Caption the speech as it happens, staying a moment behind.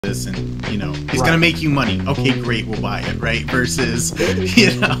this and he's Right. going to make you money. Okay, great, we'll buy it, right? Versus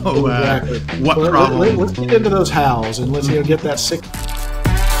Exactly. what Well, problem. let's get into those hows and let's get that six.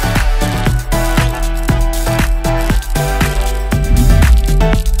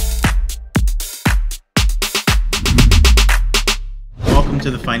 Welcome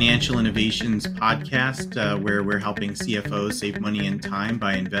to the Financial Innovations Podcast, where we're helping CFOs save money and time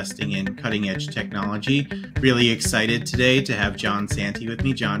by investing in cutting-edge technology. Really excited today to have Jon Santee with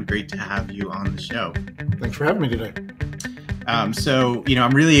me. Jon, great to have you on the show. Thanks for having me today.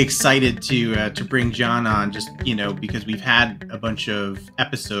 I'm really excited to bring Jon on, just because we've had a bunch of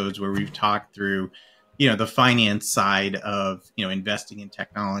episodes where we've talked through, the finance side of investing in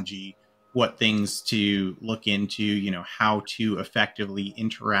technology, what things to look into, how to effectively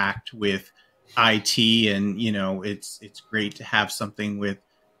interact with IT, and it's great to have something with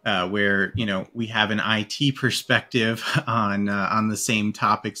where we have an IT perspective on the same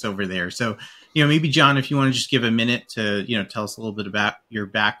topics over there. So maybe Jon, if you want to just give a minute to tell us a little bit about your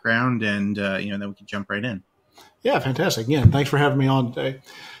background, and then we can jump right in. Yeah, fantastic. Again, thanks for having me on today.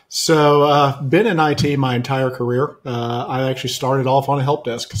 So, been in IT my entire career. I actually started off on a help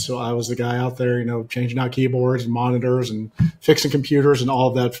desk. So I was the guy out there, changing out keyboards and monitors and fixing computers and all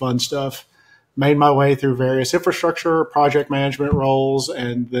of that fun stuff. Made my way through various infrastructure, project management roles,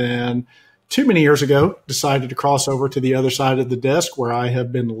 and then too many years ago, decided to cross over to the other side of the desk, where I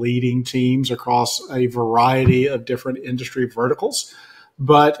have been leading teams across a variety of different industry verticals.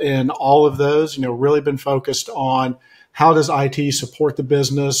 But in all of those, really been focused on how does IT support the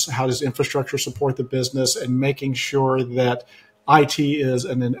business? How does infrastructure support the business? And making sure that IT is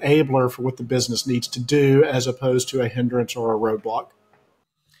an enabler for what the business needs to do, as opposed to a hindrance or a roadblock.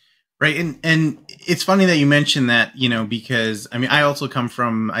 Right. And it's funny that you mentioned that, because I also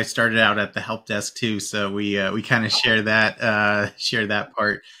I started out at the help desk too. So we kind of share that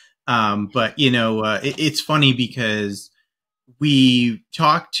part. But it's funny because we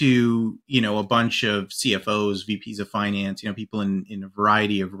talk to, a bunch of CFOs, VPs of finance, people in a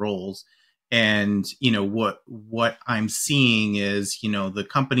variety of roles. And, what I'm seeing is, the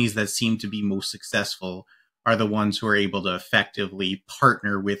companies that seem to be most successful are the ones who are able to effectively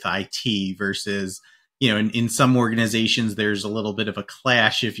partner with IT versus, in some organizations, there's a little bit of a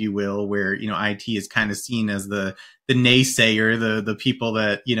clash, if you will, where, IT is kind of seen as the naysayer, the people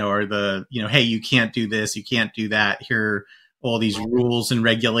that, are the, hey, you can't do this, you can't do that. Here are all these rules and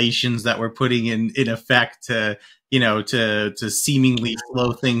regulations that we're putting in effect to, to seemingly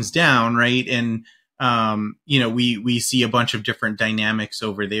slow things down. Right. And, we see a bunch of different dynamics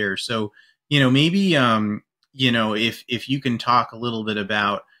over there. So, maybe, if you can talk a little bit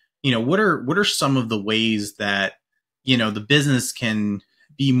about, what are some of the ways that, the business can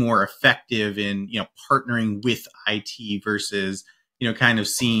be more effective in, partnering with IT versus, kind of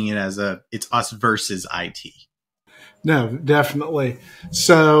seeing it as it's us versus IT. No, definitely.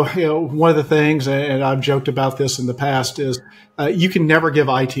 So, one of the things, and I've joked about this in the past, is you can never give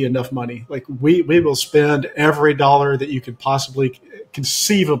IT enough money. Like we will spend every dollar that you could possibly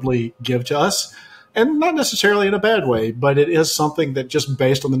conceivably give to us. And not necessarily in a bad way, but it is something that, just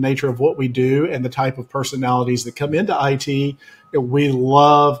based on the nature of what we do and the type of personalities that come into IT, we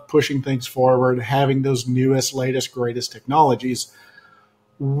love pushing things forward, having those newest, latest, greatest technologies.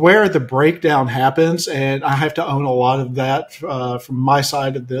 Where the breakdown happens, and I have to own a lot of that from my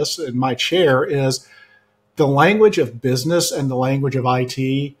side of this in my chair, is the language of business and the language of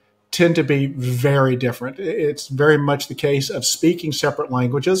IT tend to be very different. It's very much the case of speaking separate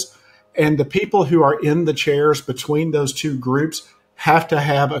languages. And the people who are in the chairs between those two groups have to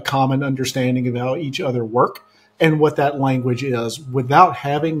have a common understanding of how each other work and what that language is. Without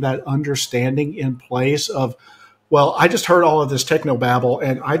having that understanding in place of, well, I just heard all of this technobabble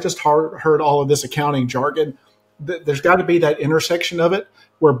and I just heard all of this accounting jargon, there's got to be that intersection of it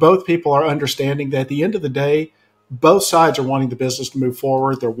where both people are understanding that at the end of the day, both sides are wanting the business to move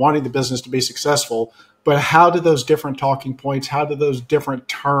forward. They're wanting the business to be successful. But how do those different talking points, how do those different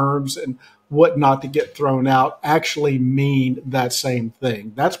terms and whatnot that get thrown out actually mean that same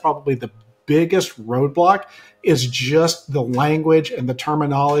thing? That's probably the biggest roadblock, is just the language and the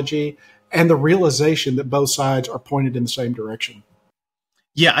terminology and the realization that both sides are pointed in the same direction.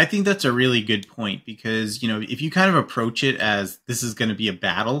 Yeah, I think that's a really good point, because, if you kind of approach it as this is going to be a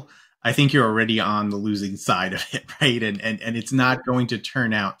battle, I think you're already on the losing side of it, right? And it's not going to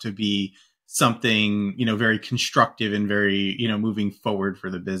turn out to be something, very constructive and very, moving forward for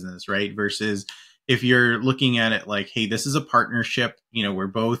the business, right? Versus if you're looking at it like, hey, this is a partnership, we're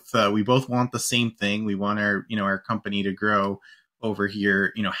both, we both want the same thing. We want our, our company to grow over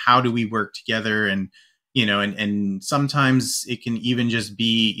here. How do we work together? And, and sometimes it can even just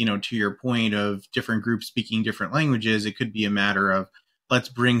be, to your point of different groups speaking different languages. It could be a matter of, let's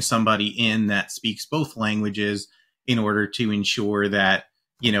bring somebody in that speaks both languages in order to ensure that,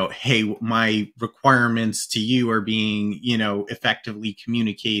 hey, my requirements to you are being, effectively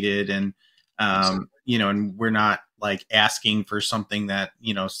communicated. And, and we're not like asking for something that,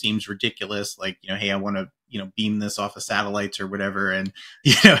 seems ridiculous. Like, hey, I want to, beam this off of satellites or whatever. And,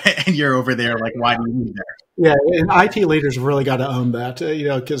 and you're over there like, why do you need that? Yeah, and IT leaders have really got to own that,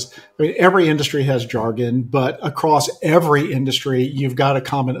 because I mean, every industry has jargon, but across every industry, you've got a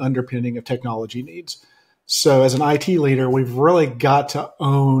common underpinning of technology needs. So as an IT leader, we've really got to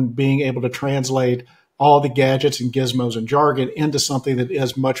own being able to translate all the gadgets and gizmos and jargon into something that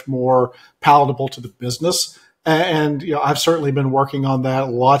is much more palatable to the business. And I've certainly been working on that.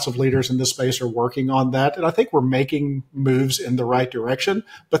 Lots of leaders in this space are working on that. And I think we're making moves in the right direction,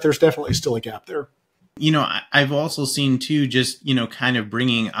 but there's definitely still a gap there. I've also seen too, just, kind of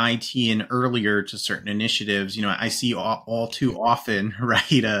bringing IT in earlier to certain initiatives. I see all too often,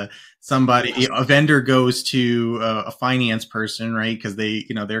 right? A vendor goes to a finance person, right? Because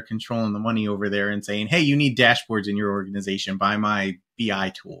they're controlling the money over there and saying, hey, you need dashboards in your organization, buy my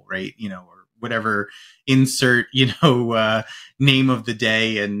BI tool, right? Or whatever, insert, name of the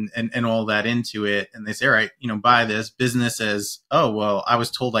day and all that into it. And they say, all right, buy this. Business says, oh, well, I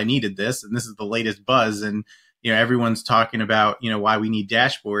was told I needed this, and this is the latest buzz. And, everyone's talking about, why we need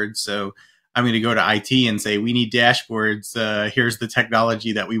dashboards. So I'm going to go to IT and say, we need dashboards. Here's the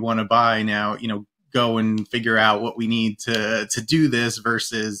technology that we want to buy now, go and figure out what we need to do this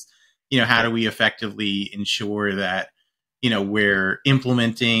versus, how do we effectively ensure that, we're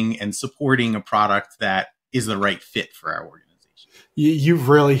implementing and supporting a product that is the right fit for our organization. You've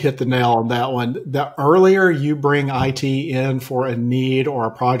really hit the nail on that one. The earlier you bring IT in for a need or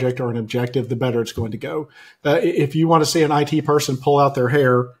a project or an objective, the better it's going to go. If you want to see an IT person pull out their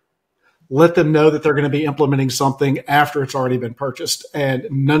hair, let them know that they're going to be implementing something after it's already been purchased. And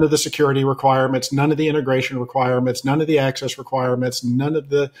none of the security requirements, none of the integration requirements, none of the access requirements, none of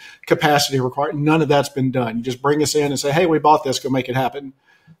the capacity requirements, none of that's been done. You just bring us in and say, hey, we bought this, go make it happen.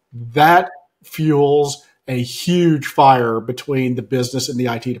 That fuels a huge fire between the business and the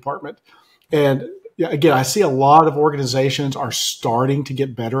IT department. And again, I see a lot of organizations are starting to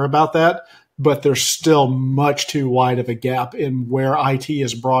get better about that, but there's still much too wide of a gap in where IT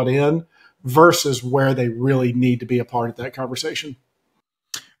is brought in versus where they really need to be a part of that conversation.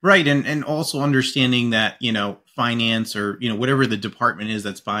 Right. And also understanding that, finance or, whatever the department is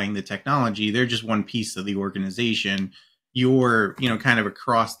that's buying the technology, they're just one piece of the organization. You're, kind of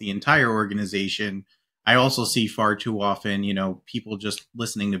across the entire organization. I also see far too often, people just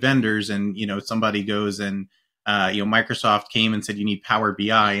listening to vendors and, somebody goes and, Microsoft came and said, you need Power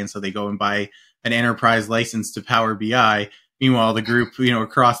BI. And so they go and buy an enterprise license to Power BI. Meanwhile, the group,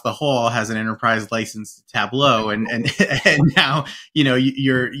 across the hall has an enterprise license to Tableau, and now,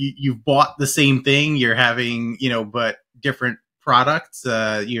 you've bought the same thing. You're having, but different products.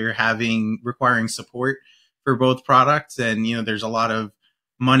 You're requiring support for both products, and there's a lot of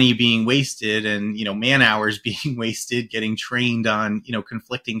money being wasted, and man hours being wasted getting trained on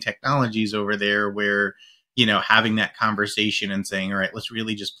conflicting technologies over there. Where having that conversation and saying, all right, let's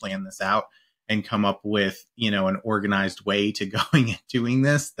really just plan this out and come up with, an organized way to going and doing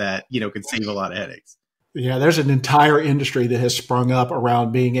this that, could save a lot of headaches. Yeah, there's an entire industry that has sprung up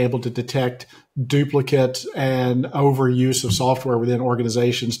around being able to detect duplicate and overuse of software within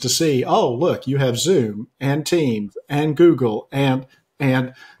organizations to see, oh, look, you have Zoom and Teams and Google and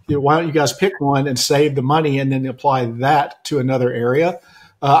why don't you guys pick one and save the money and then apply that to another area?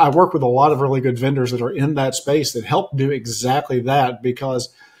 I work with a lot of really good vendors that are in that space that help do exactly that,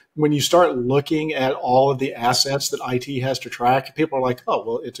 because when you start looking at all of the assets that IT has to track, people are like, oh,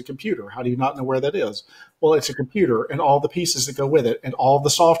 well, it's a computer. How do you not know where that is? Well, it's a computer and all the pieces that go with it and all the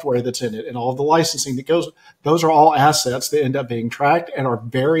software that's in it and all the licensing that goes. Those are all assets that end up being tracked and are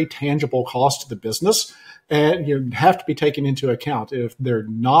very tangible costs to the business. And you have to be taken into account. If they're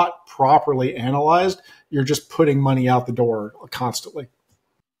not properly analyzed, you're just putting money out the door constantly.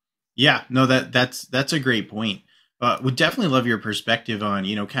 Yeah, no, that's a great point. Would definitely love your perspective on,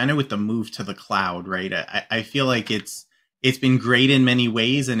 kind of with the move to the cloud, right? I feel like it's been great in many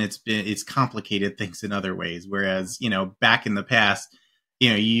ways, and it's complicated things in other ways. Whereas, back in the past,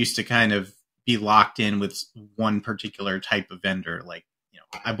 you used to kind of be locked in with one particular type of vendor. Like,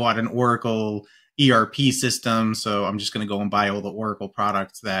 I bought an Oracle ERP system, so I'm just going to go and buy all the Oracle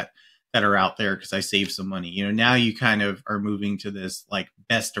products that are out there because I saved some money. Now you kind of are moving to this like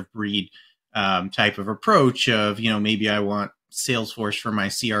best of breed type of approach of, maybe I want, Salesforce for my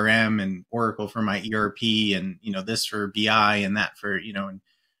CRM and Oracle for my ERP and, this for BI and that for, and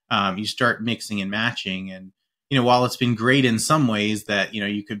you start mixing and matching. And, while it's been great in some ways that,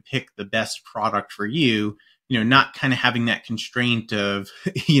 you could pick the best product for you, not kind of having that constraint of,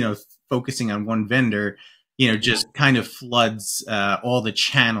 focusing on one vendor, just kind of floods all the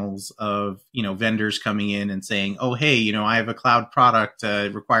channels of, vendors coming in and saying, oh, hey, I have a cloud product,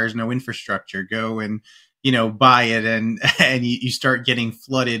 it requires no infrastructure, go and, buy it. And you start getting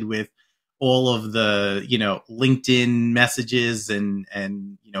flooded with all of the, LinkedIn messages and,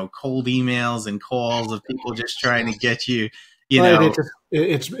 cold emails and calls of people just trying to get you, Right.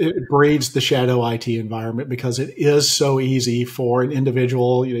 It breeds the shadow IT environment because it is so easy for an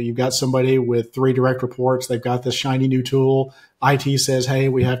individual. You've got somebody with 3 direct reports. They've got this shiny new tool. IT says, hey,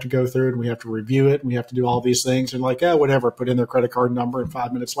 we have to go through it and we have to review it and we have to do all these things. And like, whatever, put in their credit card number and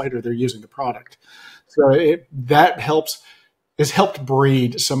 5 minutes later, they're using the product. So has helped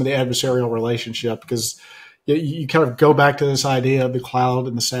breed some of the adversarial relationship because you kind of go back to this idea of the cloud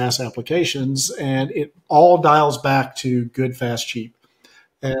and the SaaS applications, and it all dials back to good, fast, cheap.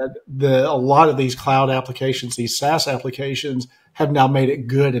 And a lot of these cloud applications, these SaaS applications, have now made it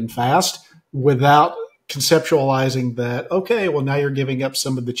good and fast without conceptualizing that, okay, well, now you're giving up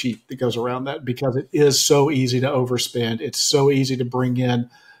some of the cheap that goes around that because it is so easy to overspend. It's so easy to bring in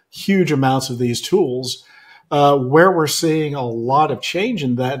huge amounts of these tools. Where we're seeing a lot of change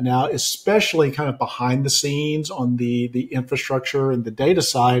in that now, especially kind of behind the scenes on the infrastructure and the data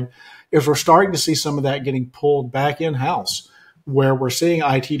side, is we're starting to see some of that getting pulled back in-house, where we're seeing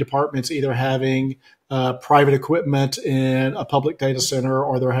IT departments either having private equipment in a public data center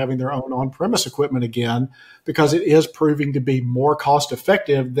or they're having their own on-premise equipment again, because it is proving to be more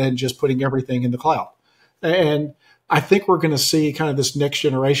cost-effective than just putting everything in the cloud. And I think we're going to see kind of this next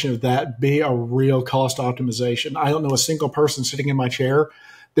generation of that be a real cost optimization. I don't know a single person sitting in my chair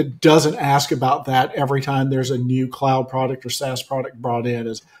that doesn't ask about that every time there's a new cloud product or SaaS product brought in,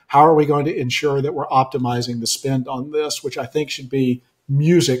 is how are we going to ensure that we're optimizing the spend on this, which I think should be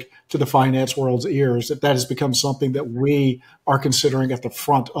music to the finance world's ears, that has become something that we are considering at the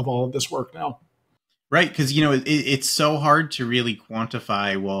front of all of this work now. Right. Because, it's so hard to really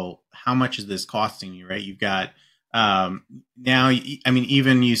quantify, well, how much is this costing you, right? You've got now, I mean,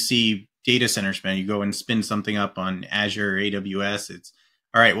 even you see data center spend, you go and spin something up on Azure or AWS. It's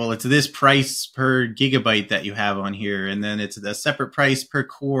all right. Well, it's this price per gigabyte that you have on here. And then it's a separate price per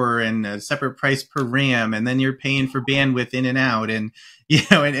core and a separate price per RAM. And then you're paying for bandwidth in and out. And,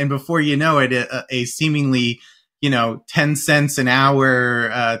 and before you know it, a seemingly, 10 cents an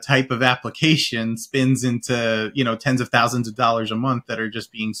hour type of application spins into, tens of thousands of dollars a month that are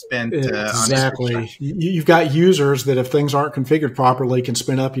just being spent. Exactly. You've got users that if things aren't configured properly can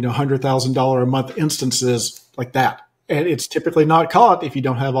spin up, $100,000 a month instances like that. And it's typically not caught if you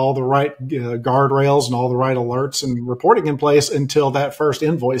don't have all the right guardrails and all the right alerts and reporting in place until that first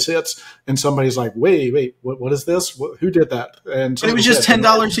invoice hits. And somebody's like, wait, what is this? Who did that? And it was just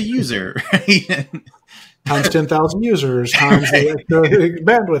 $10 a user, right? Times 10,000 users, times the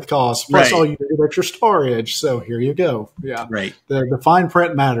bandwidth costs, plus all you need extra storage. So here you go. Yeah. Right. The fine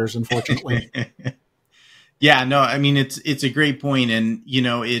print matters, unfortunately. Yeah, no, I mean, it's a great point. And,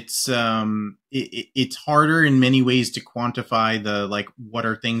 it's harder in many ways to quantify the, like, what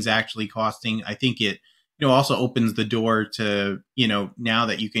are things actually costing? I think it, also opens the door to, now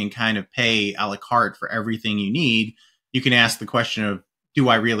that you can kind of pay a la carte for everything you need, you can ask the question of, do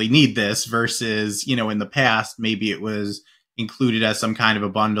I really need this versus, in the past, maybe it was included as some kind of a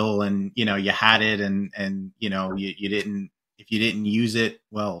bundle and, you had it and you didn't, if you didn't use it,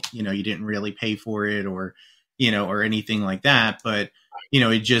 well, you didn't really pay for it or, or anything like that. But,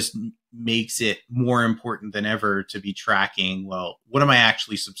 it just makes it more important than ever to be tracking, well, what am I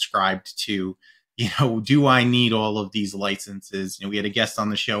actually subscribed to? Do I need all of these licenses? We had a guest on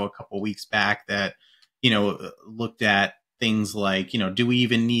the show a couple of weeks back that, looked at things like, do we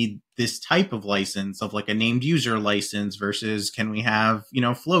even need this type of license of like a named user license versus can we have,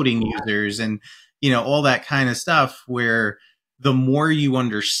 floating users and, all that kind of stuff where the more you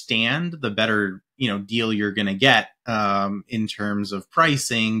understand, the better, deal you're going to get in terms of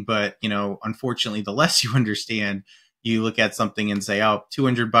pricing. But, unfortunately, the less you understand, you look at something and say, oh,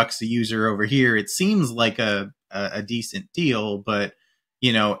 $200 a user over here. It seems like a decent deal, but,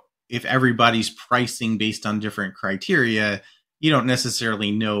 if everybody's pricing based on different criteria, you don't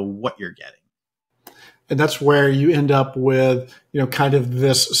necessarily know what you're getting. And that's where you end up with, kind of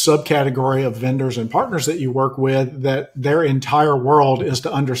this subcategory of vendors and partners that you work with that their entire world is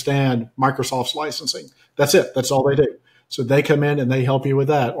to understand Microsoft's licensing. That's it. That's all they do. So they come in and they help you with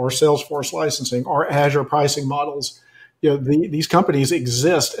that, or Salesforce licensing or Azure pricing models. these companies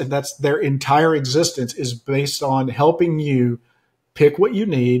exist, and that's their entire existence is based on helping you pick what you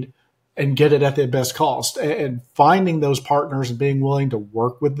need and get it at the best cost. And finding those partners and being willing to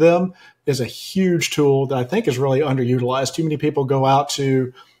work with them is a huge tool that I think is really underutilized. Too many people go out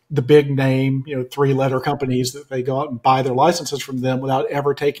to the big name, 3-letter companies that they go out and buy their licenses from them without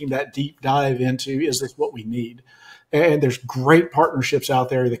ever taking that deep dive into, is this what we need? And there's great partnerships out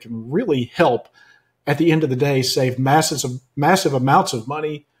there that can really help at the end of the day save massive amounts of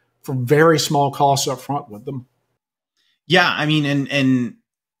money for very small costs up front with them. Yeah, I mean, and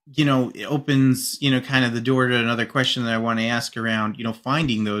it opens, kind of the door to another question that I want to ask around,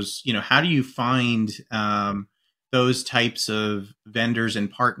 finding those, how do you find those types of vendors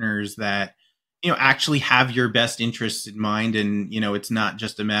and partners that, actually have your best interests in mind. And, it's not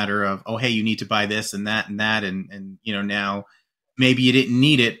just a matter of, oh, hey, you need to buy this and that and that. And now maybe you didn't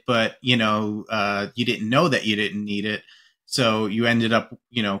need it, but, you didn't know that you didn't need it. So you ended up,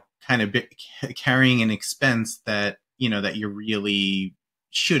 kind of carrying an expense that, that you really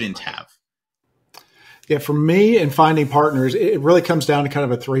shouldn't have. Yeah, for me and finding partners, it really comes down to kind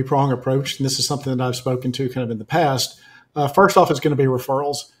of a 3-prong approach. And this is something that I've spoken to kind of in the past. First off, it's going to be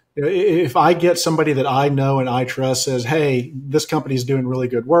referrals. If I get somebody that I know and I trust says, hey, this company is doing really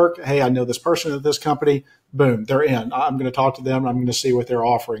good work. Hey, I know this person at this company. Boom, they're in. I'm going to talk to them. I'm going to see what their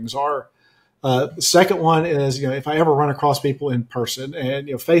offerings are. The second one is, if I ever run across people in person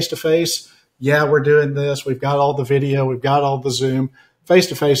and, face to face, yeah, we're doing this. We've got all the video. We've got all the Zoom. Face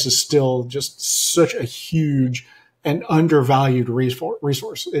to face is still just such a huge and undervalued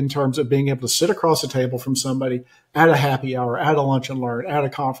resource in terms of being able to sit across the table from somebody at a happy hour, at a lunch and learn, at a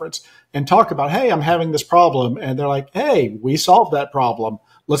conference, and talk about, hey, I'm having this problem. And they're like, hey, we solved that problem.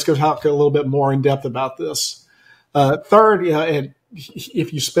 Let's go talk a little bit more in depth about this. Third, and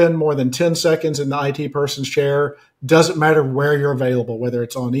if you spend more than 10 seconds in the IT person's chair, doesn't matter where you're available, whether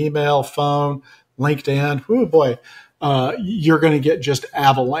it's on email, phone, LinkedIn, oh boy, you're going to get just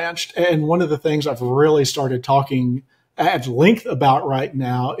avalanched. And one of the things I've really started talking at length about right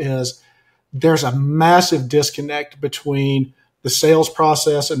now is there's a massive disconnect between the sales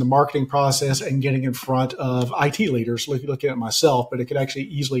process and the marketing process and getting in front of IT leaders. Looking at myself, but it could actually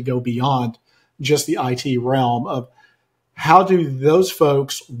easily go beyond just the IT realm of how do those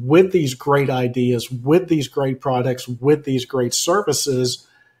folks with these great ideas, with these great products, with these great services,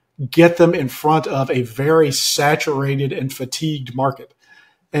 get them in front of a very saturated and fatigued market.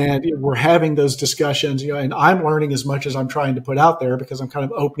 And we're having those discussions, and I'm learning as much as I'm trying to put out there because I'm kind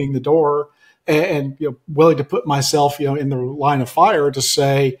of opening the door and willing to put myself, in the line of fire to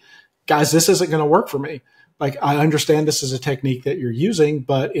say, guys, this isn't going to work for me. Like, I understand this is a technique that you're using,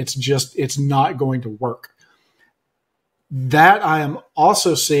 but it's not going to work. That I am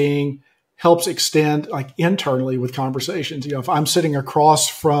also seeing helps extend like internally with conversations. If I'm sitting across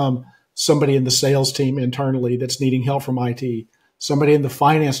from somebody in the sales team internally that's needing help from IT, somebody in the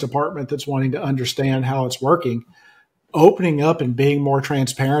finance department that's wanting to understand how it's working, opening up and being more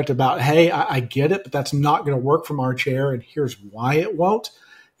transparent about, hey, I get it, but that's not going to work from our chair. And here's why it won't,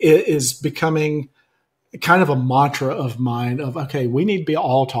 is becoming kind of a mantra of mine of, okay, we need to be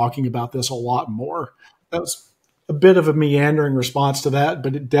all talking about this a lot more. That was a bit of a meandering response to that,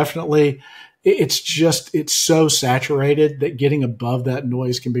 but it's so saturated that getting above that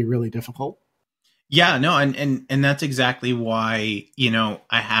noise can be really difficult. Yeah, no, and that's exactly why, I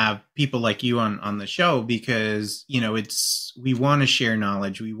have people like you on the show, because, we want to share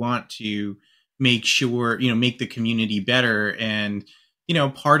knowledge. We want to make sure, make the community better. And,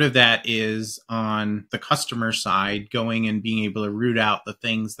 part of that is on the customer side, going and being able to root out the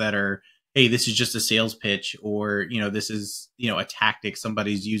things that are, hey, this is just a sales pitch, or, this is, a tactic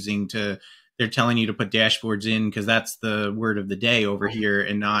somebody's using they're telling you to put dashboards in because that's the word of the day over here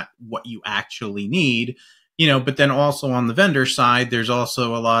and not what you actually need, but then also on the vendor side, there's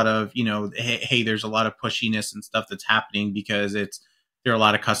also a lot of, hey, there's a lot of pushiness and stuff that's happening because there are a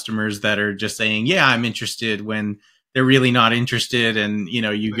lot of customers that are just saying, yeah, I'm interested, when they're really not interested. And,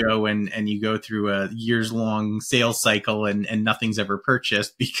 you go and you go through a years long sales cycle and nothing's ever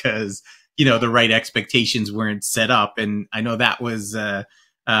purchased because, the right expectations weren't set up. And I know that was,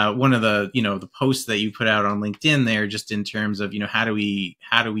 one of the, the posts that you put out on LinkedIn there, just in terms of, how do we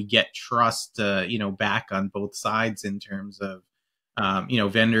get trust, back on both sides in terms of,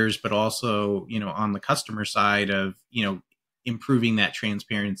 vendors, but also, on the customer side of, improving that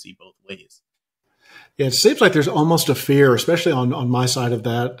transparency both ways. Yeah, it seems like there's almost a fear, especially on my side of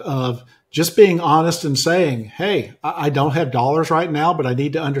that, of just being honest and saying, hey, I don't have dollars right now, but I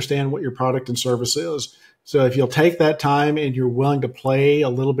need to understand what your product and service is. So if you'll take that time and you're willing to play a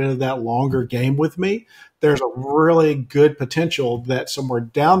little bit of that longer game with me, there's a really good potential that somewhere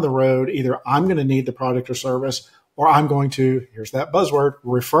down the road, either I'm going to need the product or service, or I'm going to, here's that buzzword,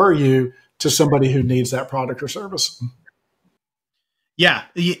 refer you to somebody who needs that product or service. Yeah,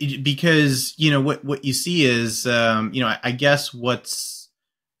 because what you see is I guess what's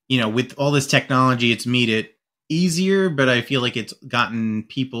with all this technology, it's made it easier, but I feel like it's gotten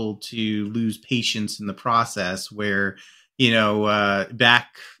people to lose patience in the process. Where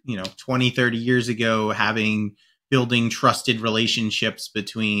back 20-30 years ago, building trusted relationships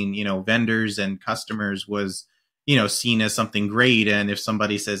between vendors and customers was seen as something great. And if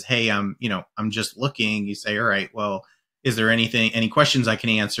somebody says, hey, I'm just looking, you say, all right, well, is there any questions I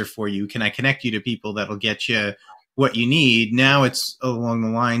can answer for you? Can I connect you to people that'll get you what you need? Now it's along the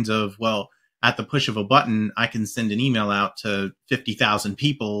lines of, well, at the push of a button, I can send an email out to 50,000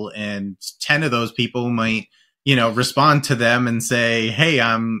 people, and 10 of those people might, respond to them and say, hey,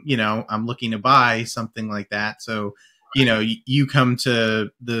 I'm looking to buy something like that. So, you come to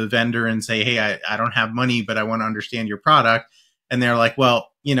the vendor and say, hey, I don't have money, but I want to understand your product. And they're like, well,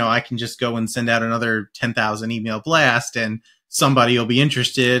 I can just go and send out another 10,000 email blast and somebody will be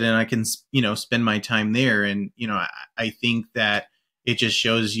interested, and I can, spend my time there. And, I think that it just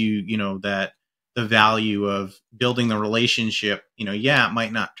shows you, that the value of building the relationship, yeah, it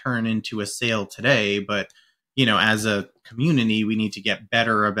might not turn into a sale today, but, as a community, we need to get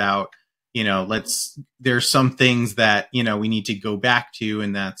better about, there's some things that, we need to go back to.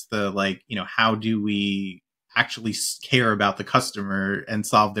 And that's how do we actually care about the customer and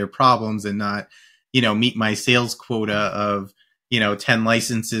solve their problems, and not, meet my sales quota of, 10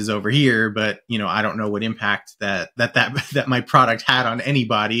 licenses over here, but, I don't know what impact that my product had on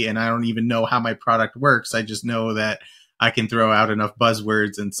anybody. And I don't even know how my product works. I just know that I can throw out enough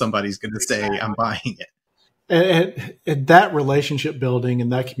buzzwords and somebody's going to say I'm buying it. And that relationship building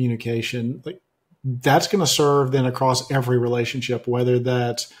and that communication, that's going to serve then across every relationship, whether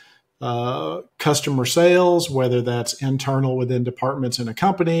that's customer sales, whether that's internal within departments in a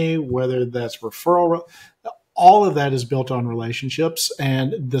company, whether that's referral. All of that is built on relationships,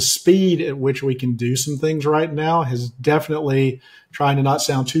 and the speed at which we can do some things right now has definitely, trying to not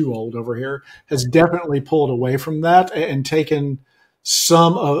sound too old over here, has definitely pulled away from that and taken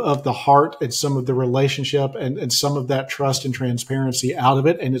some of the heart and some of the relationship and some of that trust and transparency out of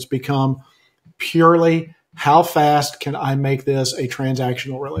it. And it's become purely, how fast can I make this a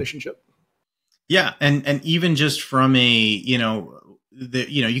transactional relationship? Yeah. And even just from you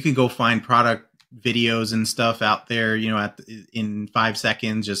can go find product videos and stuff out there, in 5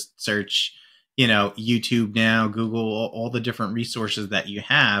 seconds, just search, YouTube now, Google, all the different resources that you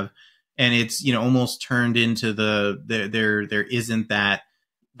have. And it's, almost turned into there isn't that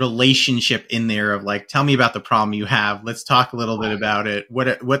relationship in there of like, tell me about the problem you have. Let's talk a little bit about it.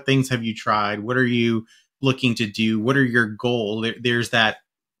 What things have you tried? What are you looking to do? What are your goals? There's that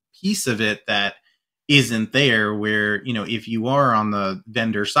piece of it that isn't there, where, if you are on the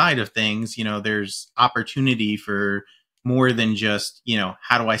vendor side of things, there's opportunity for more than just,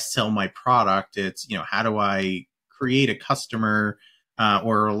 how do I sell my product? It's, how do I create a customer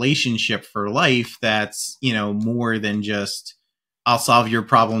or a relationship for life that's, more than just, I'll solve your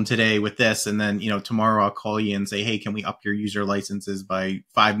problem today with this, and then, tomorrow I'll call you and say, hey, can we up your user licenses by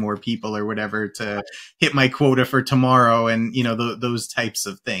 5 more people or whatever to hit my quota for tomorrow? And, those types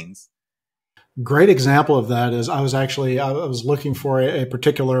of things. Great example of that is I was looking for a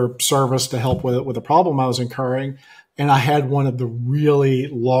particular service to help with a problem I was incurring. And I had one of the really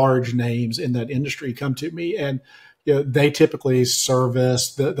large names in that industry come to me, and they typically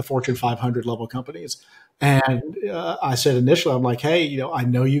service the Fortune 500 level companies. And I said initially, I'm like, hey, I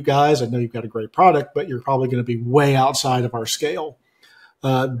know you guys, I know you've got a great product, but you're probably going to be way outside of our scale.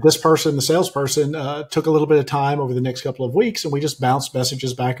 This person, the salesperson, took a little bit of time over the next couple of weeks, and we just bounced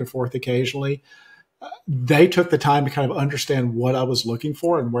messages back and forth occasionally. They took the time to kind of understand what I was looking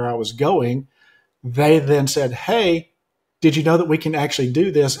for and where I was going. They then said, hey, did you know that we can actually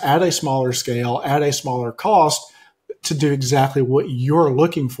do this at a smaller scale, at a smaller cost, to do exactly what you're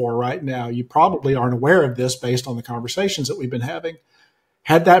looking for right now? You probably aren't aware of this based on the conversations that we've been having.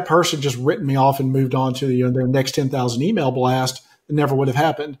 Had that person just written me off and moved on to their next 10,000 email blast, it never would have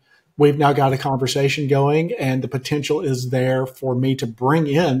happened. We've now got a conversation going, and the potential is there for me to bring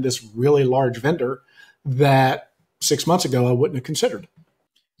in this really large vendor that 6 months ago I wouldn't have considered.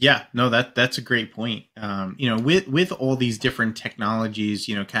 Yeah, no, that's a great point. With all these different technologies,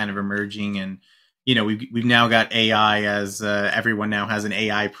 kind of emerging, and we've now got AI, as everyone now has an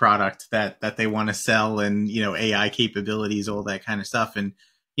AI product that they want to sell, and AI capabilities, all that kind of stuff. And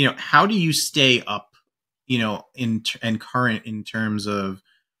how do you stay up, and current in terms of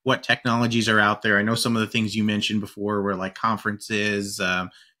what technologies are out there. I know some of the things you mentioned before were like conferences,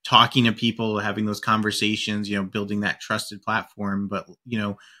 talking to people, having those conversations, building that trusted platform. But,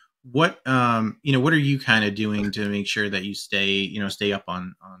 what are you kind of doing to make sure that you stay up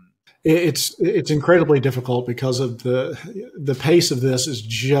on? It's incredibly difficult because of the pace of this is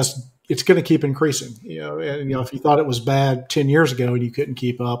just it's going to keep increasing. And if you thought it was bad 10 years ago and you couldn't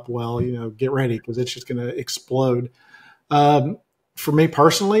keep up, well, get ready because it's just going to explode. For me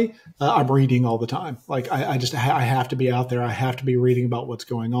personally, I'm reading all the time. Like I have to be out there. I have to be reading about what's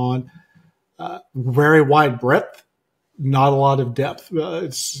going on. Very wide breadth, not a lot of depth.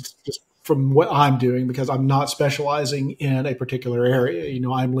 It's just from what I'm doing because I'm not specializing in a particular area.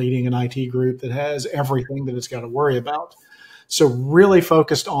 I'm leading an IT group that has everything that it's got to worry about. So really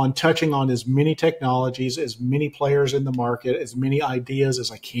focused on touching on as many technologies, as many players in the market, as many ideas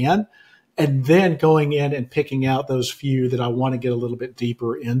as I can, and then going in and picking out those few that I want to get a little bit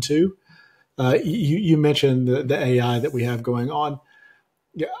deeper into. You mentioned the AI that we have going on.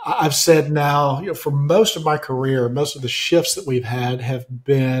 Yeah, I've said now, for most of my career, most of the shifts that we've had have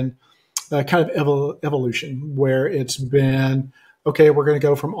been kind of evolution, where it's been, okay, we're going to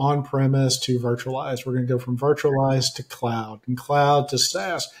go from on-premise to virtualized. We're going to go from virtualized to cloud and cloud to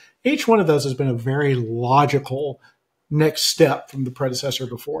SaaS. Each one of those has been a very logical next step from the predecessor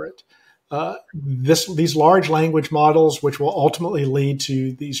before it. These large language models, which will ultimately lead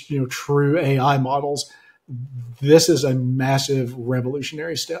to these true AI models, this is a massive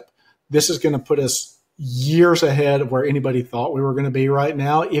revolutionary step. This is going to put us years ahead of where anybody thought we were going to be right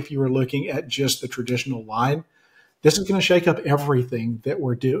now if you were looking at just the traditional line. This is going to shake up everything that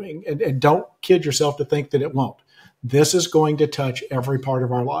we're doing. And don't kid yourself to think that it won't. This is going to touch every part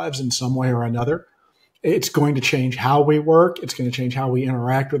of our lives in some way or another. It's going to change how we work. It's going to change how we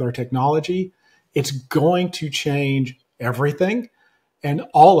interact with our technology. It's going to change everything. And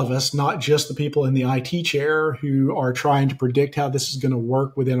all of us, not just the people in the IT chair who are trying to predict how this is going to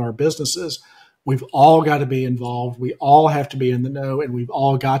work within our businesses, we've all got to be involved. We all have to be in the know, and we've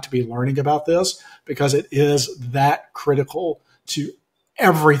all got to be learning about this because it is that critical to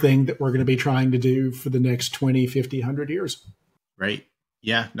everything that we're going to be trying to do for the next 20, 50, 100 years. Right.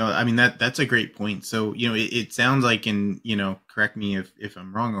 Yeah, no, I mean, that's a great point. So, it sounds like, and, correct me if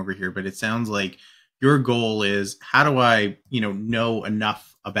I'm wrong over here, but it sounds like your goal is how do I, know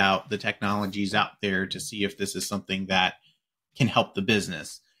enough about the technologies out there to see if this is something that can help the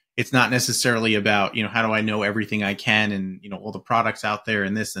business. It's not necessarily about, how do I know everything I can and, all the products out there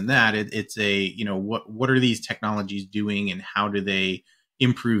and this and that. It's a, what are these technologies doing and how do they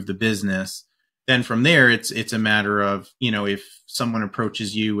improve the business? Then from there, it's a matter of, if someone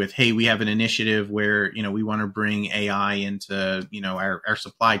approaches you with, hey, we have an initiative where, we want to bring AI into, our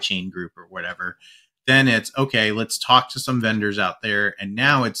supply chain group or whatever, then it's, okay, let's talk to some vendors out there. And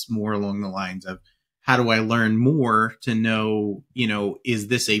now it's more along the lines of, how do I learn more to know, is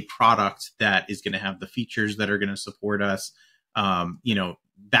this a product that is going to have the features that are going to support us?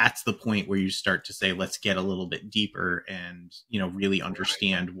 That's the point where you start to say, let's get a little bit deeper and, really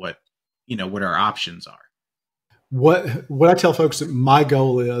understand what our options are. What I tell folks that my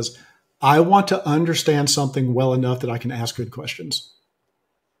goal is, I want to understand something well enough that I can ask good questions.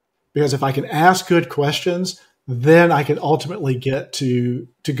 Because if I can ask good questions, then I can ultimately get to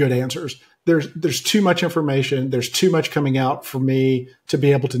good answers. There's too much information. There's too much coming out for me to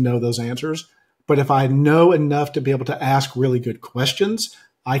be able to know those answers. But if I know enough to be able to ask really good questions,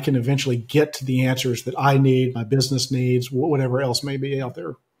 I can eventually get to the answers that I need, my business needs, whatever else may be out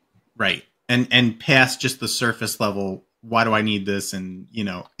there. Right. And past just the surface level, why do I need this? And,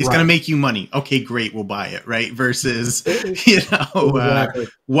 it's going to make you money. Okay, great. We'll buy it. Right. Versus, exactly.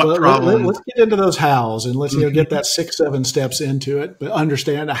 What problem? Let's get into those hows and let's get that 6-7 steps into it, but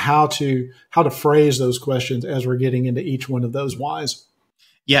understand how to phrase those questions as we're getting into each one of those whys.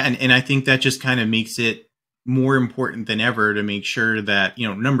 Yeah. And I think that just kind of makes it more important than ever to make sure that,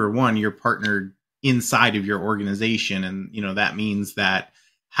 number one, you're partnered inside of your organization. And, that means that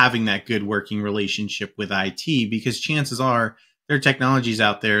having that good working relationship with IT, because chances are there are technologies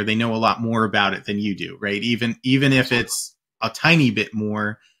out there, they know a lot more about it than you do, right? Even if it's a tiny bit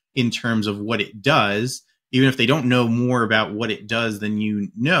more in terms of what it does, even if they don't know more about what it does than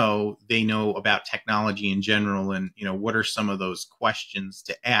they know about technology in general. And, what are some of those questions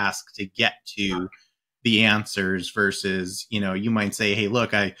to ask to get to the answers versus, you might say, hey,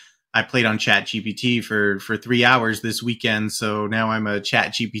 look, I played on Chat GPT for 3 hours this weekend. So now I'm a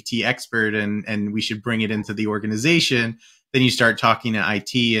Chat GPT expert and we should bring it into the organization. Then you start talking to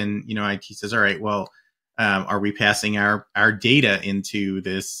IT and, IT says, all right, well, Are we passing our data into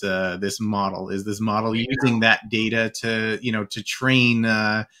this model? Is this model using that data to, to train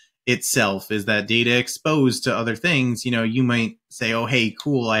itself? Is that data exposed to other things? You might say, oh, hey,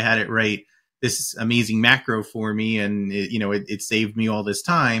 cool, I had it right. This amazing macro for me, and it saved me all this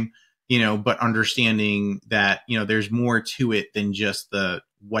time. But understanding that, there's more to it than just the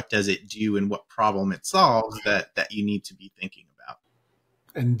what does it do and what problem it solves that you need to be thinking about.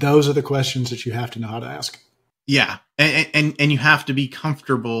 And those are the questions that you have to know how to ask. Yeah. And you have to be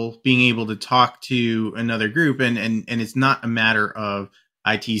comfortable being able to talk to another group. And it's not a matter of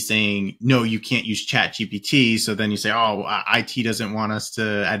IT saying, no, you can't use Chat GPT. So then you say, oh, IT doesn't want us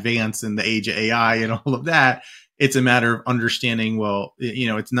to advance in the age of AI and all of that. It's a matter of understanding, well,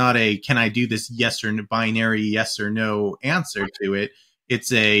 it's not a, can I do this yes or no, binary yes or no answer to it.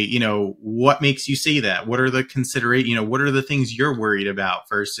 It's a, what makes you say that? What are the what are the things you're worried about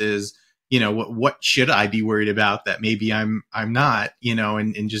versus, what should I be worried about that maybe I'm not,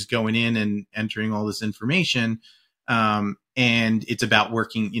 and just going in and entering all this information. And it's about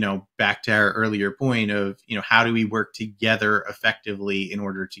working, back to our earlier point of, how do we work together effectively in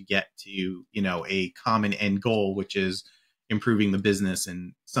order to get to, a common end goal, which is improving the business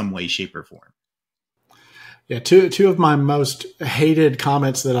in some way, shape, or form. Yeah, two of my most hated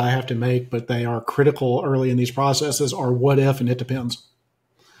comments that I have to make, but they are critical early in these processes, are what if and it depends.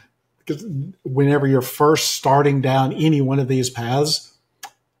 Because whenever you're first starting down any one of these paths,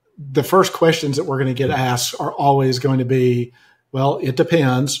 the first questions that we're going to get asked are always going to be, well, it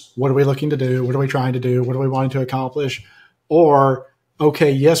depends. What are we looking to do? What are we trying to do? What are we wanting to accomplish? Or,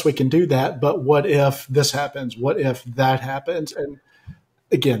 okay, yes, we can do that, but what if this happens? What if that happens? And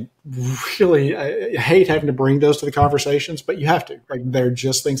again, really, I hate having to bring those to the conversations, but you have to. Like, they're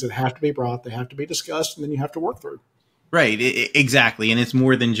just things that have to be brought. They have to be discussed, and then you have to work through. Right. Exactly. And it's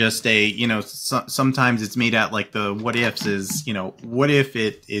more than just a, sometimes it's made out like the what ifs is, what if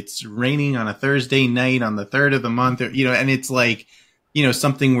it's raining on a Thursday night on the 3rd of the month, or, and it's like,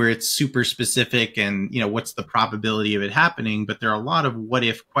 something where it's super specific and, what's the probability of it happening? But there are a lot of what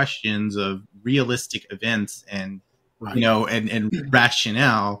if questions of realistic events and, right. And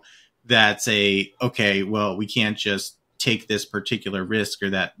rationale that say, okay, well, we can't just take this particular risk or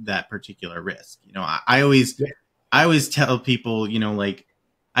that particular risk. I always tell people, like,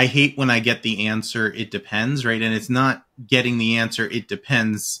 I hate when I get the answer, it depends, right? And it's not getting the answer, it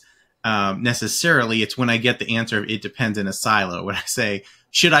depends necessarily. It's when I get the answer, it depends in a silo. When I say,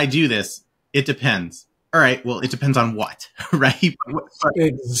 should I do this? It depends. All right, well, it depends on what, right?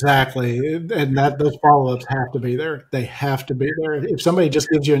 Exactly. And those follow-ups have to be there. They have to be there. If somebody just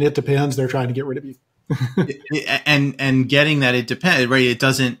gives you an it depends, they're trying to get rid of you. and getting that it depends, right?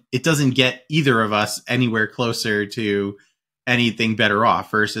 It doesn't get either of us anywhere closer to anything better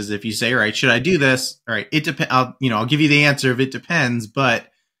off versus if you say, all right, should I do this? All right, it depends. I'll give you the answer if it depends, but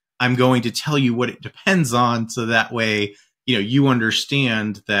I'm going to tell you what it depends on. So that way, you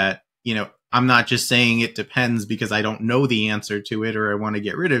understand that, I'm not just saying it depends because I don't know the answer to it or I want to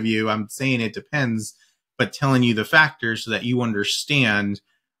get rid of you. I'm saying it depends, but telling you the factors so that you understand,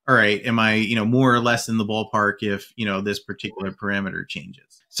 all right, am I, more or less in the ballpark if, this particular parameter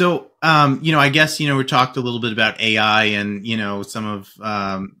changes. So, I guess, we talked a little bit about AI and, some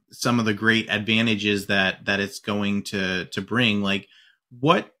of the great advantages that it's going to bring. Like,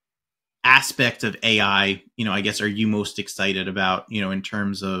 what aspect of AI, I guess, are you most excited about, in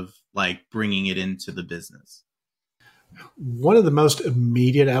terms of like bringing it into the business? One of the most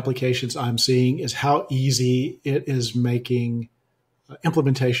immediate applications I'm seeing is how easy it is making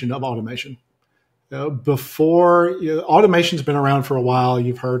implementation of automation. Automation's been around for a while.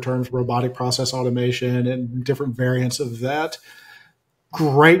 You've heard terms robotic process automation and different variants of that.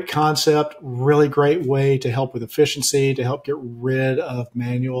 Great concept, really great way to help with efficiency, to help get rid of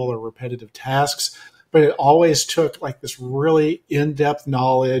manual or repetitive tasks. But it always took like this really in-depth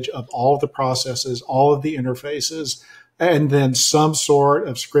knowledge of all of the processes, all of the interfaces, and then some sort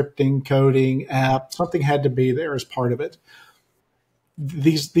of scripting, coding, app. Something had to be there as part of it.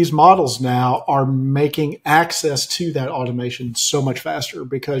 These models now are making access to that automation so much faster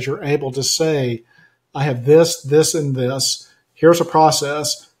because you're able to say, I have this, this, and this. Here's a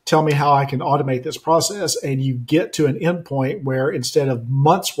process. Tell me how I can automate this process. And you get to an endpoint where instead of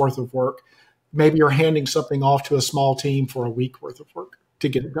months worth of work, maybe you're handing something off to a small team for a week worth of work to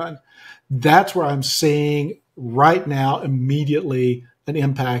get it done. That's where I'm seeing right now immediately an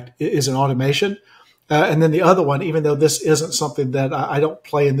impact is an automation. And then the other one, even though this isn't something that I don't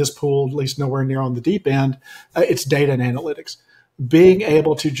play in this pool, at least nowhere near on the deep end, it's data and analytics. Being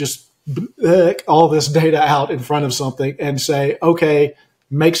able to just all this data out in front of something and say, okay,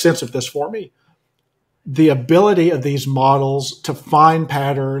 make sense of this for me. the ability of these models to find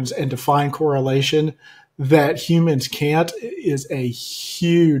patterns and to find correlation that humans can't is a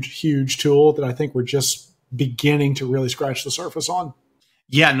huge, huge tool that I think we're just beginning to really scratch the surface on.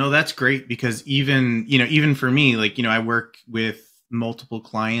 Yeah, no, that's great because even for me, like, I work with multiple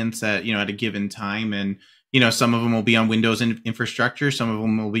clients at, at a given time. And, some of them will be on Windows infrastructure. Some of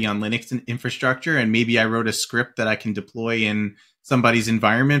them will be on Linux infrastructure. And maybe I wrote a script that I can deploy in somebody's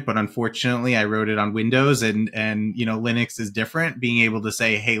environment, but unfortunately I wrote it on Windows and, Linux is different. Being able to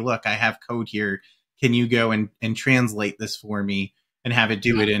say, hey, look, I have code here. Can you go and translate this for me and have it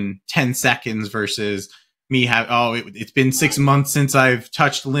do it in 10 seconds versus me have, it's been 6 months since I've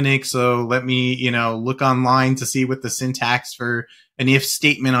touched Linux, so let me look online to see what the syntax for an if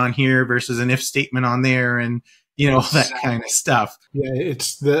statement on here versus an if statement on there, and all that kind of stuff. Yeah,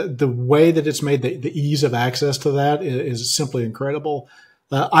 it's the way that it's made, the ease of access to that is simply incredible.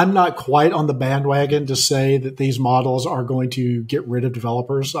 I'm not quite on the bandwagon to say that these models are going to get rid of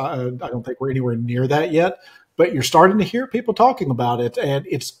developers. I don't think we're anywhere near that yet, but you're starting to hear people talking about it, and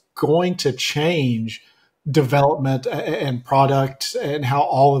it's going to change development and product and how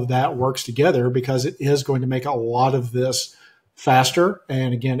all of that works together, because it is going to make a lot of this faster.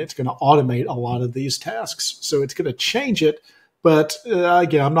 And again, it's going to automate a lot of these tasks. So it's going to change it. But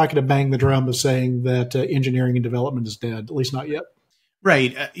again, I'm not going to bang the drum of saying that engineering and development is dead, at least not yet.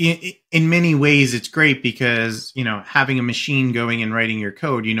 Right. In many ways, it's great because, having a machine going and writing your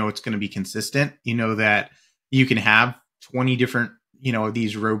code, it's going to be consistent. That you can have 20 different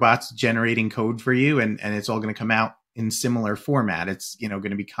these robots generating code for you, and it's all going to come out in similar format. It's, going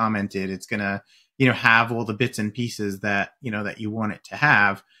to be commented. It's going to, have all the bits and pieces that, that you want it to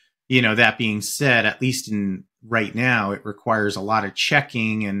have. That being said, at least in right now, it requires a lot of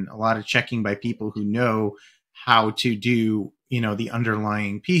checking and a lot of checking by people who know how to do, the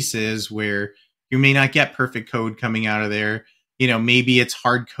underlying pieces, where you may not get perfect code coming out of there. Maybe it's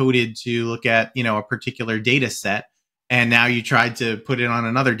hard coded to look at, a particular data set, and now you tried to put it on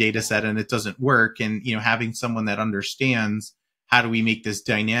another data set and it doesn't work. And, having someone that understands how do we make this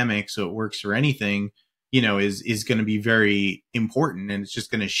dynamic so it works for anything, is going to be very important. And it's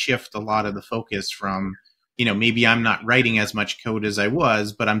just going to shift a lot of the focus from, maybe I'm not writing as much code as I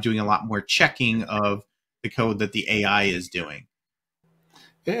was, but I'm doing a lot more checking of the code that the AI is doing.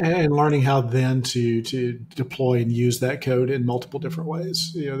 And learning how then to deploy and use that code in multiple different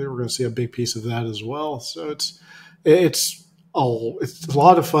ways. We're going to see a big piece of that as well. So it's a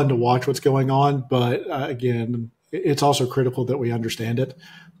lot of fun to watch what's going on, but again, it's also critical that we understand it.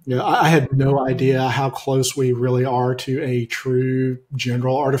 I had no idea how close we really are to a true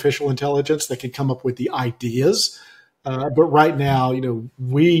general artificial intelligence that can come up with the ideas. But right now,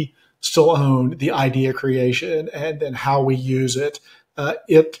 we still own the idea creation and then how we use it.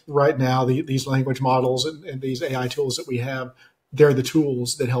 Right now, these language models and these AI tools that we have, they're the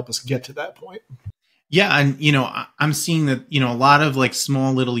tools that help us get to that point. Yeah. And, I'm seeing that, a lot of like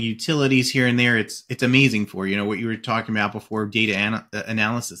small little utilities here and there, it's amazing for, what you were talking about before, data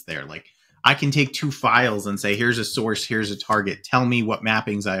analysis there. Like, I can take two files and say, here's a source, here's a target. Tell me what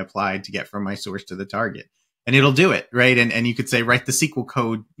mappings I applied to get from my source to the target. And it'll do it, right? And you could say, write the SQL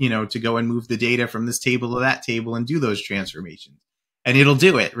code, to go and move the data from this table to that table and do those transformations. And it'll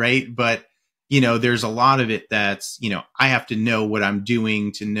do it, right? But, there's a lot of it that's, I have to know what I'm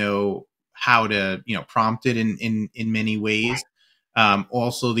doing to know how to, prompt it in many ways.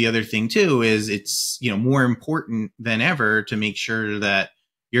 Also, the other thing too is it's, more important than ever to make sure that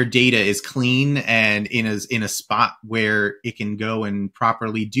your data is clean and in a spot where it can go and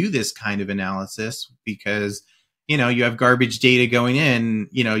properly do this kind of analysis, because, you have garbage data going in,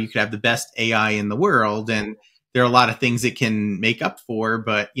 you could have the best AI in the world, and there are a lot of things it can make up for,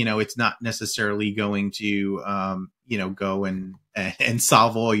 but, it's not necessarily going to, go and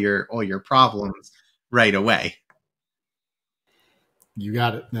solve all your problems right away. You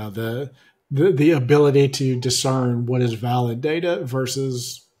got it. Now, the ability to discern what is valid data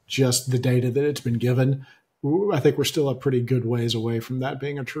versus just the data that it's been given, I think we're still a pretty good ways away from that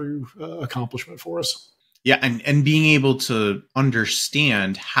being a true accomplishment for us. Yeah, and being able to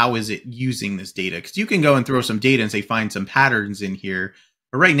understand how is it using this data, because you can go and throw some data and say find some patterns in here,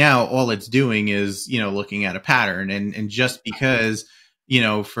 but right now all it's doing is looking at a pattern, and just because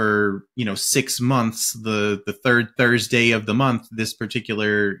for 6 months the third Thursday of the month this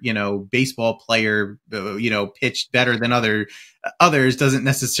particular baseball player pitched better than others doesn't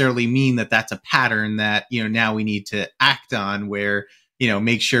necessarily mean that that's a pattern that now we need to act on, where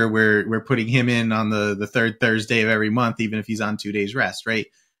make sure we're putting him in on the third Thursday of every month, even if he's on 2 days rest, right?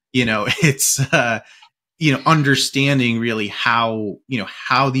 It's understanding really how,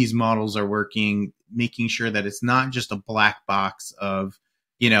 how these models are working, making sure that it's not just a black box of,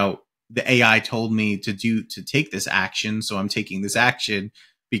 the AI told me to take this action, so I'm taking this action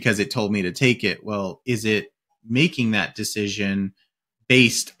because it told me to take it. Well, is it making that decision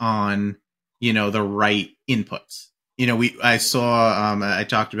based on, the right inputs? I saw, I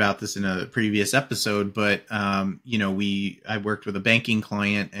talked about this in a previous episode, but, I worked with a banking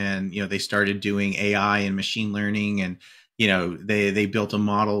client, and, they started doing AI and machine learning, and, they built a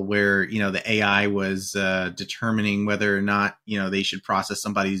model where, the AI was, determining whether or not, they should process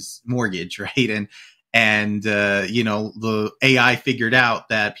somebody's mortgage. Right. And the AI figured out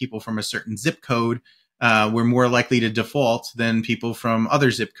that people from a certain zip code were more likely to default than people from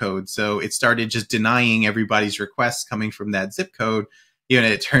other zip codes. So it started just denying everybody's requests coming from that zip code.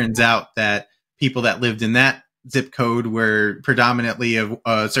 It turns out that people that lived in that zip code were predominantly of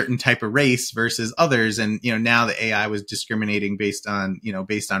a certain type of race versus others. And, now the AI was discriminating based on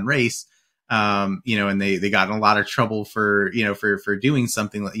race. And they got in a lot of trouble for doing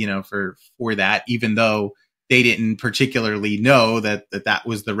something, for that, even though they didn't particularly know that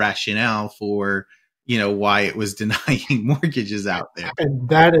was the rationale for, why it was denying mortgages out there. And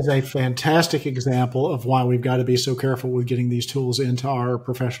that is a fantastic example of why we've got to be so careful with getting these tools into our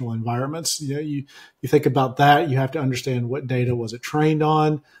professional environments. You think about that, you have to understand what data was it trained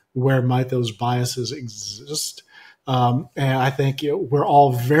on, where might those biases exist. And I think we're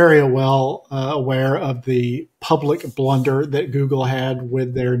all very well aware of the public blunder that Google had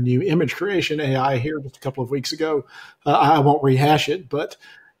with their new image creation AI here just a couple of weeks ago. I won't rehash it, but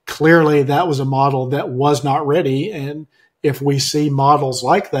clearly that was a model that was not ready. And if we see models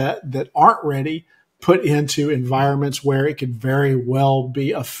like that aren't ready put into environments where it could very well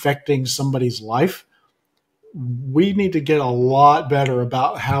be affecting somebody's life, we need to get a lot better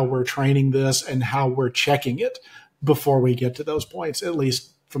about how we're training this and how we're checking it before we get to those points, at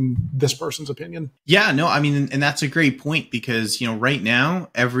least from this person's opinion. Yeah, no, I mean, and that's a great point, because, right now,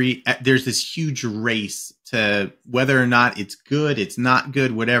 there's this huge race to whether or not it's good, it's not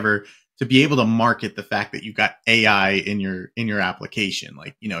good, whatever, to be able to market the fact that you've got AI in your application.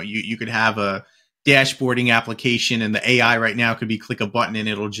 Like, you could have a dashboarding application, and the AI right now could be click a button and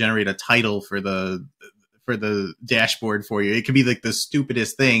it'll generate a title for the dashboard for you. It could be like the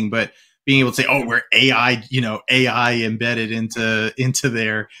stupidest thing, but being able to say, oh, we're AI, AI embedded into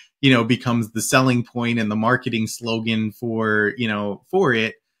there, becomes the selling point and the marketing slogan for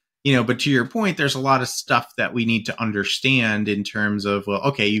it. But to your point, there's a lot of stuff that we need to understand in terms of, well,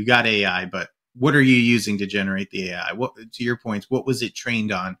 okay, you've got AI, but what are you using to generate the AI? What, to your points, what was it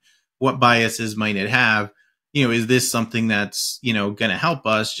trained on? What biases might it have? Is this something that's, going to help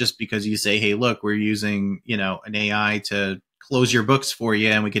us just because you say, hey, look, we're using, an AI to close your books for you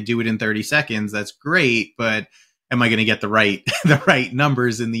and we could do it in 30 seconds. That's great. But am I going to get the right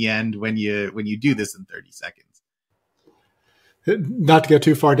numbers in the end when you do this in 30 seconds? Not to go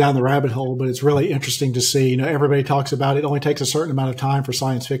too far down the rabbit hole, but it's really interesting to see, everybody talks about it only takes a certain amount of time for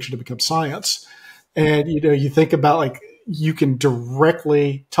science fiction to become science. And, you think about, like, you can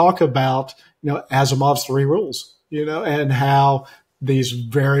directly talk about, Asimov's 3 rules, and how these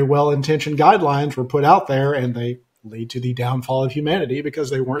very well-intentioned guidelines were put out there and they lead to the downfall of humanity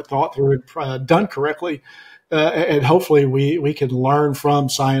because they weren't thought through and done correctly. And hopefully we can learn from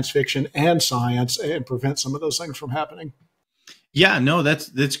science fiction and science and prevent some of those things from happening. Yeah, no,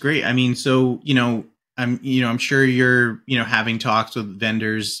 that's great. I mean, so, I'm sure you're, having talks with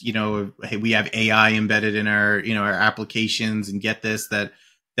vendors, hey, we have AI embedded in our, our applications, and get this, that,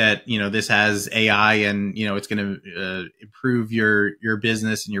 this has AI and, it's going to improve your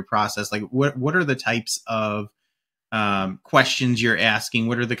business and your process. Like, what are the types of questions you're asking?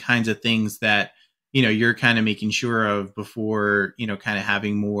 What are the kinds of things that, you're kind of making sure of before, kind of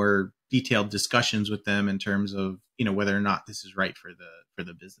having more detailed discussions with them in terms of, whether or not this is right for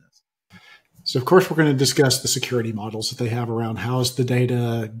the business? So, of course, we're going to discuss the security models that they have around how is the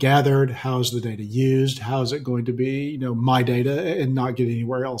data gathered, how is the data used, how is it going to be, my data and not get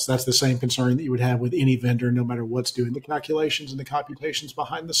anywhere else. That's the same concern that you would have with any vendor, no matter what's doing the calculations and the computations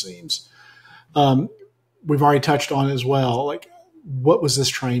behind the scenes. We've already touched on as well, like, what was this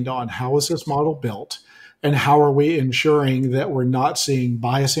trained on? How was this model built? And how are we ensuring that we're not seeing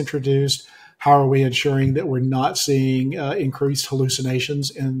bias introduced? How are we ensuring that we're not seeing increased hallucinations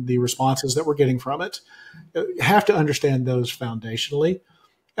in the responses that we're getting from it? You have to understand those foundationally.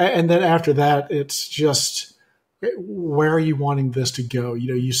 And then after that, it's just, where are you wanting this to go?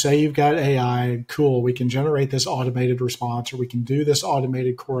 You say you've got AI, cool, we can generate this automated response, or we can do this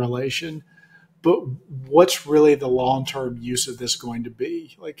automated correlation. but what's really the long-term use of this going to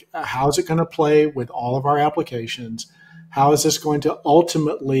be? Like, how is it going to play with all of our applications? How is this going to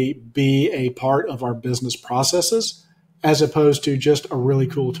ultimately be a part of our business processes as opposed to just a really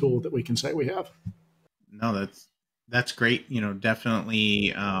cool tool that we can say we have? No, that's great.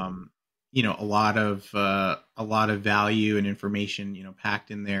 Definitely, a lot of value and information,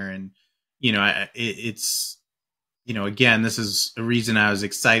 packed in there. And, it's, again, this is a reason I was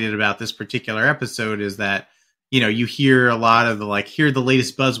excited about this particular episode is that, you hear a lot of here are the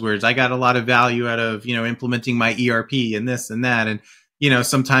latest buzzwords. I got a lot of value out of, implementing my ERP and this and that. And,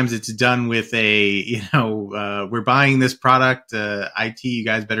 sometimes it's done with we're buying this product, IT, you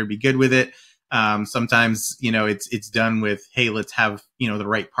guys better be good with it. Sometimes, it's done with, hey, let's have, the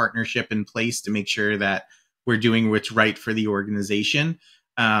right partnership in place to make sure that we're doing what's right for the organization.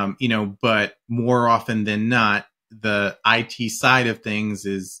 But more often than not, the IT side of things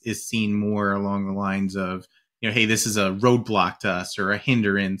is seen more along the lines of, hey, this is a roadblock to us or a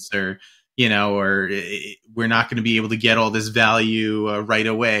hindrance or, we're not going to be able to get all this value right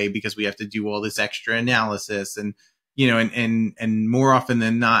away because we have to do all this extra analysis. And, and more often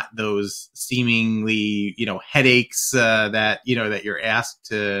than not, those seemingly, headaches that you're asked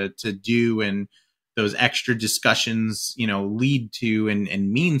to do, and those extra discussions, lead to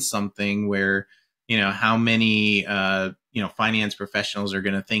and mean something where, how many, finance professionals are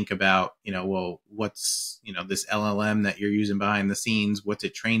going to think about, well, what's, this LLM that you're using behind the scenes, what's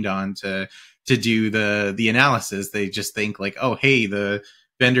it trained on to do the analysis? They just think like, oh, hey, the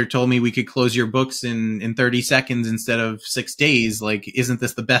vendor told me we could close your books in 30 seconds instead of 6 days. Like, isn't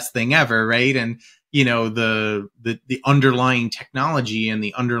this the best thing ever? Right. And, the underlying technology and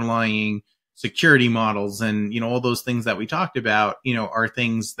the underlying security models and, all those things that we talked about, are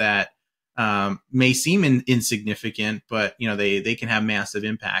things that may seem insignificant, but, they can have massive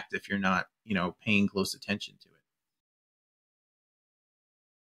impact if you're not, paying close attention to it.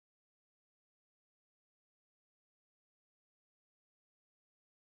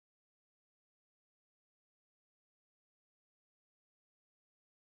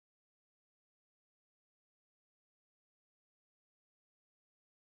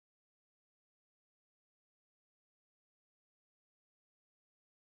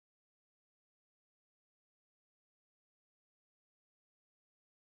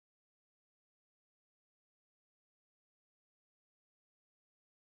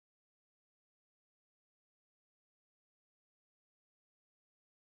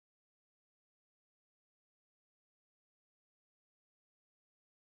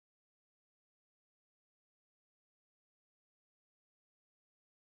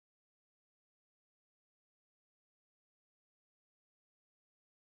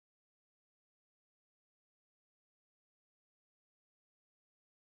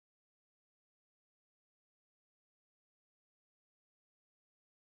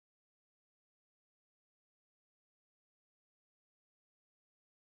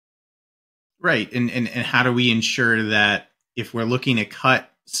 Right. And how do we ensure that if we're looking to cut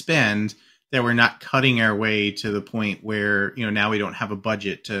spend, that we're not cutting our way to the point where, now we don't have a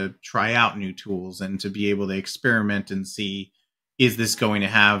budget to try out new tools and to be able to experiment and see, is this going to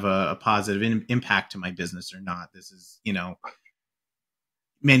have a positive impact to my business or not? This is,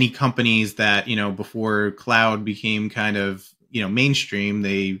 many companies that, before cloud became kind of, mainstream,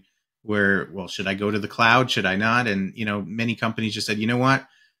 they were, well, should I go to the cloud? Should I not? And, many companies just said, you know what?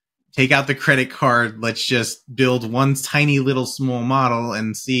 Take out the credit card. Let's just build one tiny little small model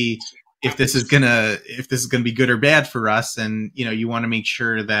and see if this is gonna be good or bad for us. And you want to make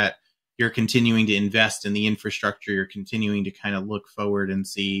sure that you're continuing to invest in the infrastructure. You're continuing to kind of look forward and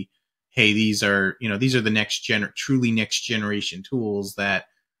see, hey, these are the truly next generation tools that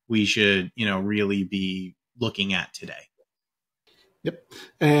we should really be looking at today. Yep.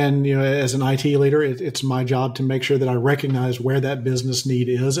 And, as an IT leader, it's my job to make sure that I recognize where that business need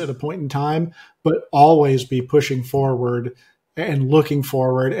is at a point in time, but always be pushing forward and looking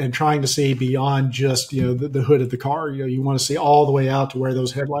forward and trying to see beyond just, the hood of the car. You want to see all the way out to where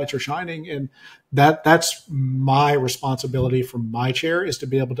those headlights are shining. And that's my responsibility from my chair, is to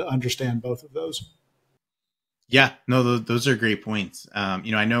be able to understand both of those. Yeah, no, those are great points.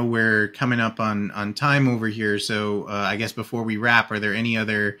 I know we're coming up on time over here, so I guess before we wrap, are there any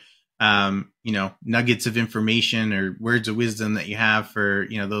other nuggets of information or words of wisdom that you have for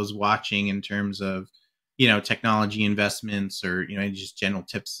those watching in terms of technology investments, or just general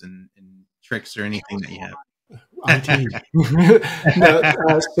tips and tricks or anything that you have? IT.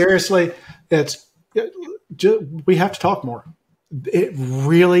 No, seriously, we have to talk more. It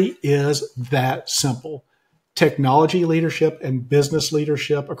really is that simple. technology leadership and business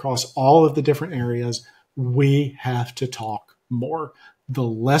leadership across all of the different areas, we have to talk more. The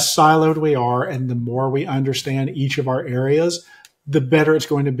less siloed we are and the more we understand each of our areas, the better it's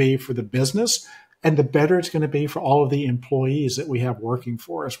going to be for the business and the better it's going to be for all of the employees that we have working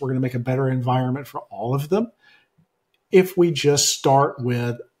for us. We're going to make a better environment for all of them if we just start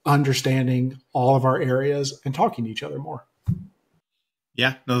with understanding all of our areas and talking to each other more.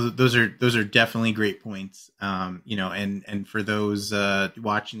 Yeah, those are definitely great points. And for those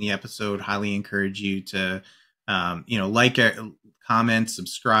watching the episode, highly encourage you to, like, comment,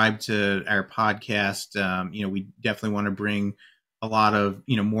 subscribe to our podcast. We definitely want to bring a lot of,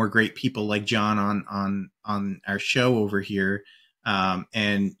 more great people like Jon on our show over here.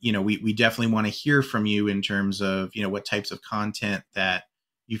 We definitely want to hear from you in terms of, what types of content that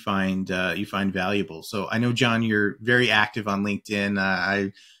you find valuable. So I know, Jon, you're very active on LinkedIn.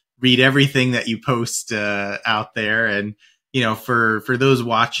 I read everything that you post out there, and for those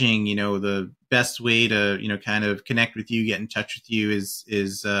watching, the best way to kind of connect with you, get in touch with you is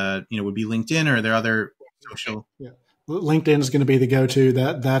would be LinkedIn, or are there other social? Yeah. LinkedIn is going to be the go-to.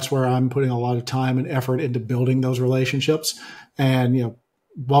 That's where I'm putting a lot of time and effort into building those relationships. And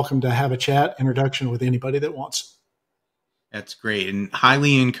welcome to have a chat introduction with anybody that wants. That's great, and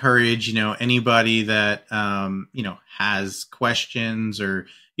highly encourage, anybody that, has questions or,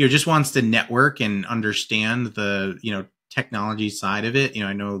 just wants to network and understand the, technology side of it.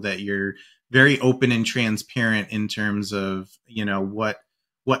 I know that you're very open and transparent in terms of,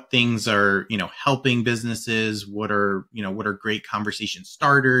 what things are, helping businesses, what are great conversation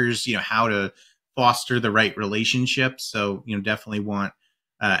starters, how to foster the right relationships. So, definitely want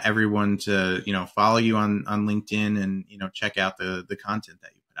everyone to, follow you on LinkedIn and, check out the content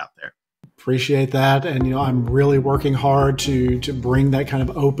that you put out there. Appreciate that. And, I'm really working hard to bring that kind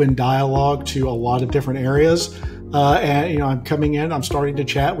of open dialogue to a lot of different areas. I'm coming in, I'm starting to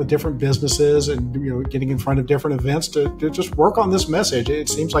chat with different businesses and, getting in front of different events to just work on this message. It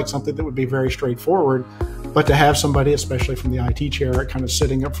seems like something that would be very straightforward, but to have somebody, especially from the IT chair, kind of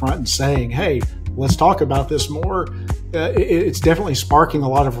sitting up front and saying, hey, let's talk about this more. It's definitely sparking a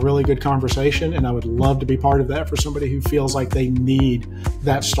lot of really good conversation, and I would love to be part of that for somebody who feels like they need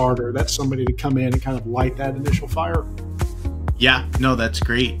that starter. That's somebody to come in and kind of light that initial fire. Yeah, no, that's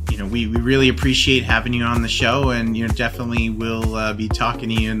great. We really appreciate having you on the show, and definitely will be talking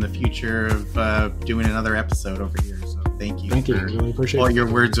to you in the future of doing another episode over here. So thank you. Thank you. Really appreciate all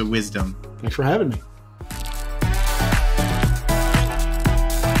your words of wisdom. Thanks for having me.